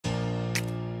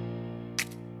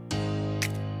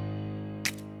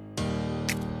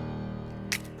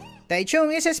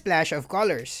Taichung is a splash of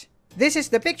colors. This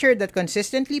is the picture that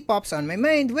consistently pops on my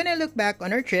mind when I look back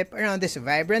on our trip around this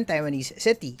vibrant Taiwanese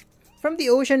city. From the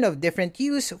ocean of different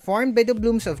hues formed by the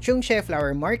blooms of Chungshe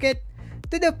Flower Market,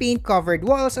 to the paint-covered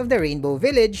walls of the Rainbow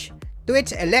Village, to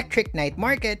its electric night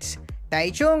markets,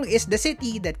 Taichung is the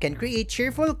city that can create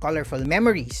cheerful, colorful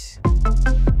memories.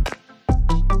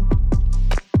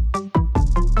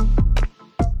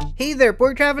 Hey there,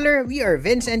 poor traveler! We are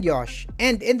Vince and Yosh,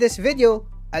 and in this video,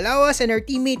 allow us and our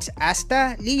teammates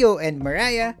Asta, Leo, and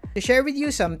Mariah to share with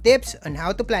you some tips on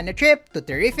how to plan a trip to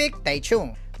terrific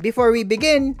Taichung. Before we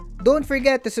begin, don't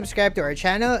forget to subscribe to our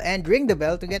channel and ring the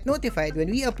bell to get notified when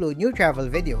we upload new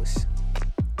travel videos.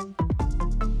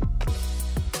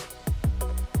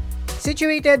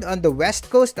 Situated on the west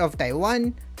coast of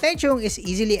Taiwan, Taichung is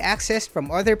easily accessed from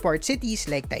other port cities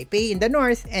like Taipei in the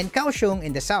north and Kaohsiung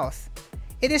in the south.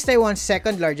 It is Taiwan's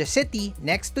second largest city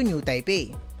next to New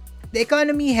Taipei. The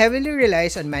economy heavily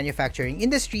relies on manufacturing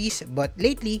industries, but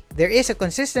lately, there is a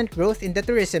consistent growth in the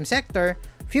tourism sector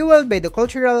fueled by the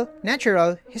cultural,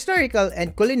 natural, historical,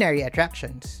 and culinary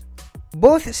attractions.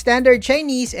 Both standard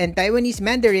Chinese and Taiwanese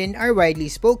Mandarin are widely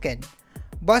spoken.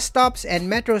 Bus stops and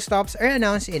metro stops are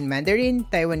announced in Mandarin,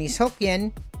 Taiwanese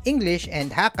Hokkien, English,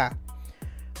 and Hakka.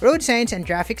 Road signs and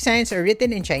traffic signs are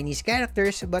written in Chinese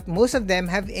characters, but most of them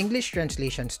have English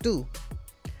translations too.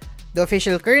 The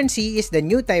official currency is the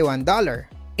new Taiwan dollar.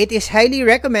 It is highly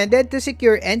recommended to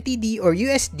secure NTD or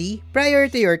USD prior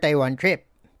to your Taiwan trip.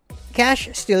 Cash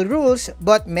still rules,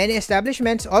 but many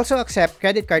establishments also accept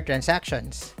credit card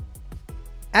transactions.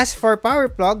 As for power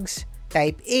plugs,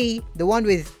 Type A, the one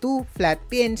with 2 flat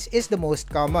pins, is the most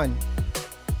common.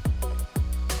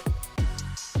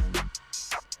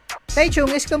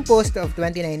 Taichung is composed of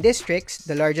 29 districts,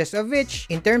 the largest of which,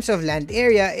 in terms of land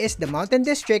area, is the mountain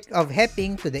district of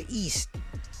Heping to the east.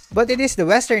 But it is the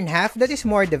western half that is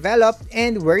more developed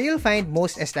and where you'll find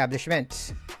most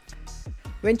establishments.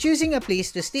 When choosing a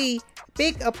place to stay,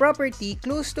 pick a property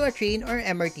close to a train or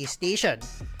MRT station.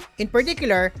 In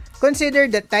particular, consider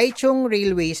the Taichung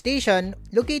Railway Station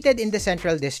located in the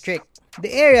Central District.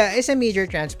 The area is a major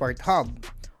transport hub.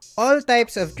 All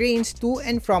types of trains to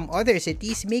and from other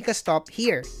cities make a stop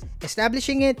here,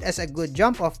 establishing it as a good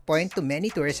jump-off point to many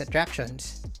tourist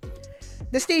attractions.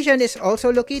 The station is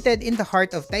also located in the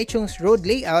heart of Taichung's road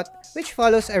layout, which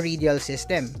follows a radial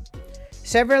system.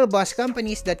 Several bus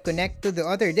companies that connect to the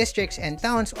other districts and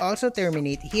towns also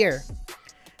terminate here.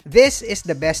 This is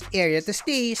the best area to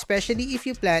stay, especially if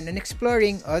you plan on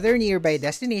exploring other nearby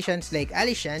destinations like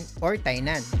Alishan or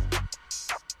Tainan.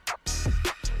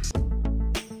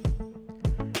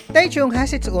 Taichung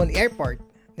has its own airport,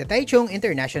 the Taichung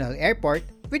International Airport,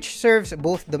 which serves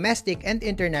both domestic and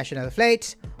international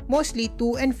flights, mostly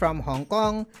to and from Hong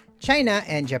Kong, China,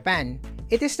 and Japan.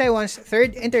 It is Taiwan's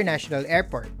third international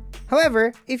airport.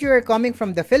 However, if you are coming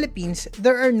from the Philippines,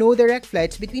 there are no direct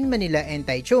flights between Manila and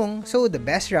Taichung, so the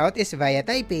best route is via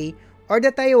Taipei or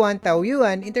the Taiwan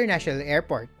TAOYUAN International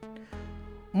Airport.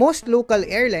 Most local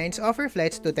airlines offer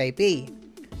flights to Taipei.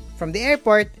 From the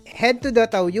airport, head to the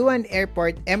Taoyuan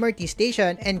Airport MRT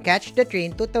station and catch the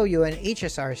train to Taoyuan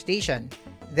THSR station.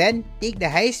 Then, take the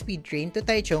high-speed train to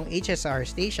Taichung THSR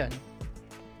station.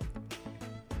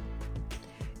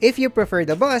 If you prefer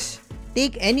the bus,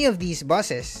 take any of these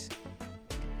buses.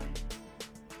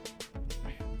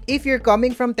 If you're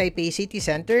coming from Taipei City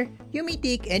Center, you may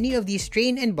take any of these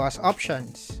train and bus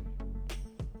options.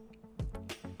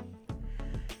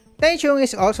 Taichung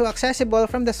is also accessible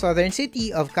from the southern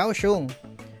city of Kaohsiung.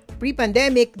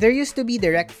 Pre-pandemic, there used to be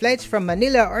direct flights from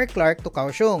Manila or Clark to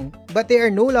Kaohsiung, but they are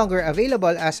no longer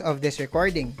available as of this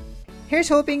recording. Here's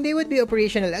hoping they would be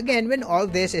operational again when all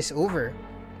this is over.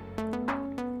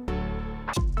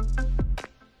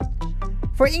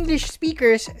 For English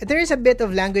speakers, there is a bit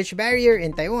of language barrier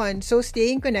in Taiwan, so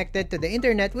staying connected to the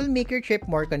internet will make your trip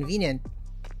more convenient.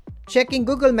 Checking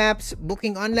Google Maps,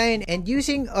 booking online, and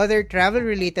using other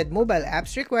travel-related mobile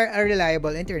apps require a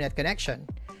reliable internet connection.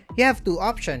 You have two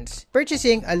options: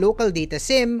 purchasing a local data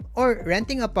SIM or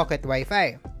renting a pocket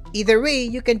Wi-Fi. Either way,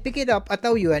 you can pick it up at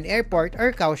Taoyuan Airport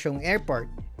or Kaohsiung Airport.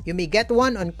 You may get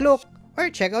one on Klook or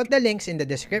check out the links in the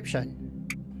description.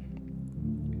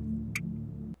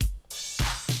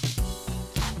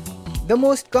 The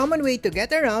most common way to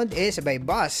get around is by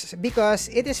bus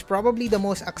because it is probably the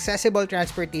most accessible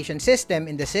transportation system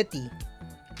in the city.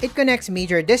 It connects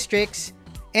major districts,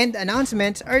 and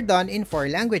announcements are done in 4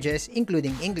 languages,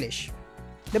 including English.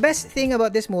 The best thing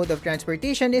about this mode of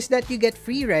transportation is that you get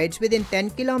free rides within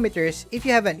 10 kilometers if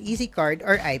you have an Easy Card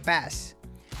or iPass.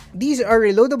 These are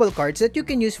reloadable cards that you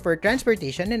can use for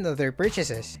transportation and other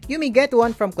purchases. You may get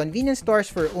one from convenience stores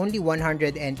for only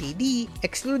 100 NTD,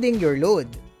 excluding your load.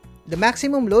 The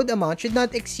maximum load amount should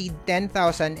not exceed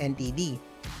 10,000 NTD.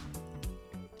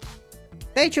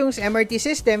 Taichung's MRT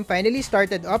system finally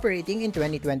started operating in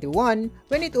 2021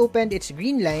 when it opened its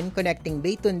Green Line connecting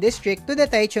Baytun District to the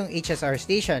Taichung HSR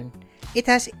station. It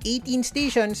has 18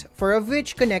 stations, 4 of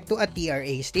which connect to a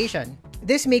TRA station.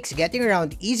 This makes getting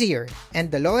around easier, and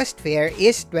the lowest fare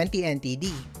is 20 NTD.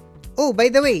 Oh, by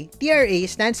the way, TRA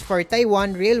stands for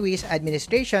Taiwan Railways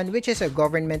Administration, which is a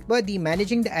government body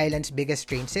managing the island's biggest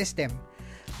train system.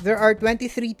 There are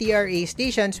 23 TRA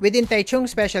stations within Taichung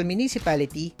Special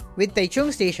Municipality, with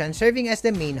Taichung Station serving as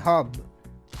the main hub.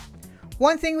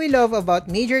 One thing we love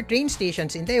about major train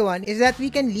stations in Taiwan is that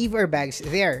we can leave our bags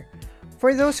there.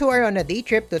 For those who are on a day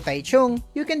trip to Taichung,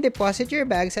 you can deposit your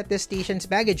bags at the station's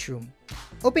baggage room.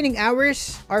 Opening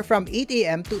hours are from 8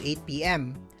 AM to 8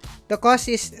 PM. The cost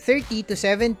is 30 to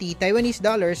 70 Taiwanese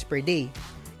dollars per day.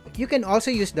 You can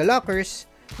also use the lockers,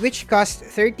 which cost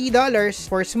 $30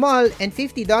 for small and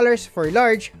 $50 for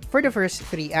large for the first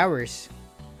 3 hours.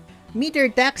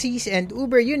 Metered taxis and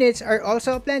Uber units are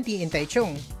also plenty in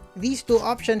Taichung. These two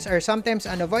options are sometimes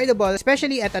unavoidable,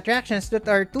 especially at attractions that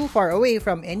are too far away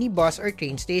from any bus or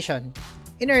train station.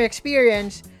 In our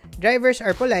experience, drivers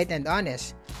are polite and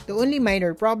honest. The only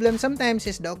minor problem sometimes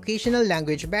is the occasional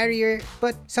language barrier,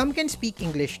 but some can speak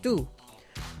English too.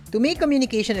 To make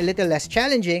communication a little less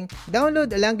challenging,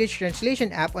 download a language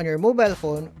translation app on your mobile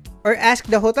phone or ask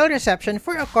the hotel reception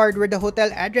for a card where the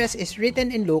hotel address is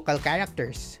written in local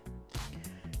characters.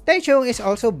 Taichung is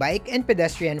also bike and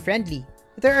pedestrian friendly.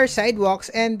 There are sidewalks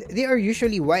and they are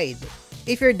usually wide.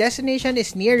 If your destination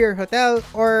is near your hotel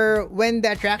or when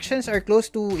the attractions are close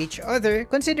to each other,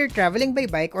 consider traveling by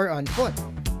bike or on foot.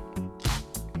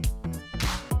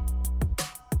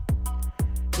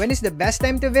 When is the best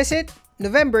time to visit?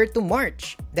 November to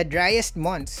March, the driest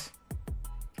months.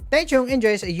 Taichung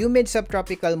enjoys a humid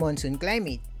subtropical monsoon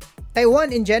climate.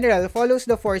 Taiwan in general follows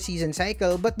the 4-season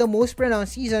cycle, but the most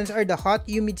pronounced seasons are the hot,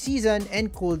 humid season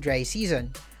and cool, dry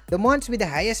season. The months with the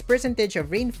highest percentage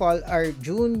of rainfall are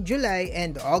June, July,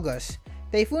 and August.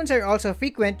 Typhoons are also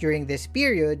frequent during this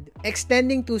period,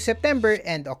 extending to September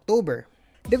and October.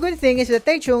 The good thing is that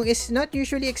Taichung is not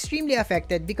usually extremely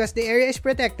affected because the area is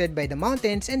protected by the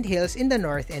mountains and hills in the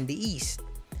north and the east.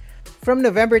 From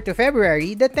November to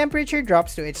February, the temperature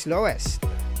drops to its lowest.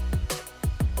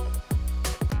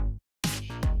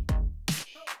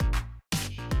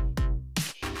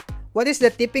 What is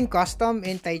the tipping custom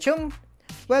in Taichung?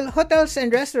 Well, hotels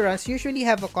and restaurants usually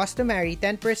have a customary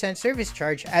 10% service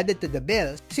charge added to the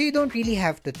bill, so you don't really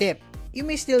have to tip. You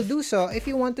may still do so if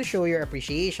you want to show your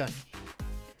appreciation.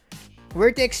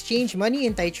 Where to exchange money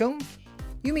in Taichung?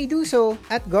 You may do so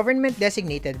at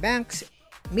government-designated banks,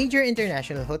 major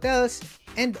international hotels,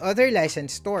 and other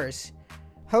licensed stores.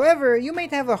 However, you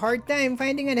might have a hard time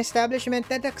finding an establishment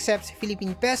that accepts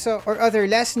Philippine peso or other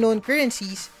less-known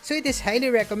currencies, so it is highly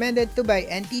recommended to buy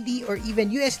NTD or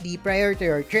even USD prior to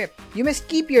your trip. You must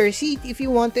keep your receipt if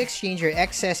you want to exchange your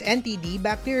excess NTD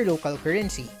back to your local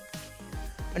currency.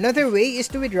 Another way is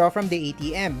to withdraw from the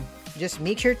ATM. Just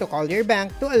make sure to call your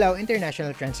bank to allow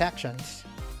international transactions.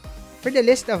 For the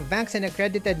list of banks and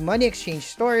accredited money exchange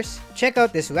stores, check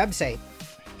out this website.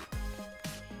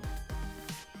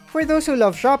 For those who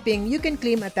love shopping, you can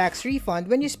claim a tax refund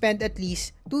when you spend at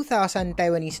least 2,000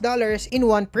 Taiwanese dollars in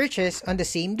one purchase on the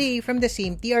same day from the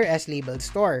same TRS labeled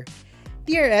store.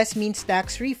 TRS means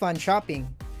tax refund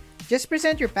shopping. Just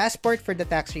present your passport for the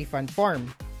tax refund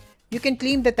form. You can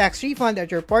claim the tax refund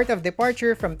at your port of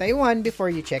departure from Taiwan before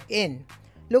you check in.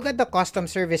 Look at the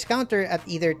customs service counter at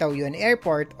either TAOYUAN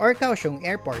Airport or Kaohsiung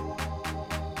Airport.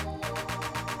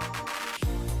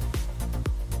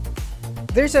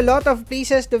 There's a lot of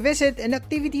places to visit and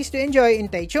activities to enjoy in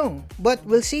Taichung, but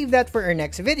we'll save that for our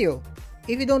next video.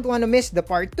 If you don't want to miss the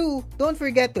part 2, don't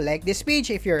forget to like this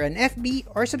page if you're on FB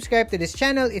or subscribe to this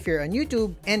channel if you're on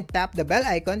YouTube and tap the bell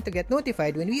icon to get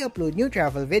notified when we upload new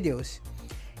travel videos.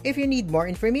 If you need more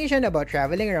information about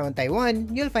traveling around Taiwan,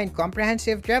 you'll find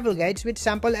comprehensive travel guides with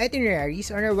sample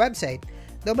itineraries on our website,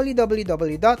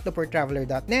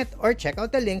 www.thepoortraveler.net, or check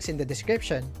out the links in the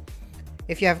description.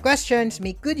 If you have questions,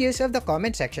 make good use of the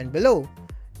comment section below.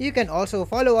 You can also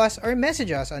follow us or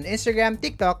message us on Instagram,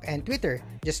 TikTok, and Twitter.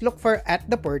 Just look for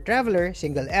 @thepoortraveler,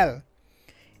 single L.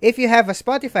 If you have a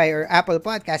Spotify or Apple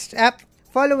Podcasts app,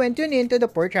 follow and tune in to the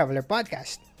Poor Traveler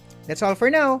Podcast. That's all for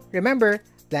now. Remember,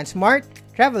 plan smart,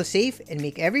 travel safe, and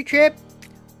make every trip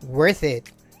worth it.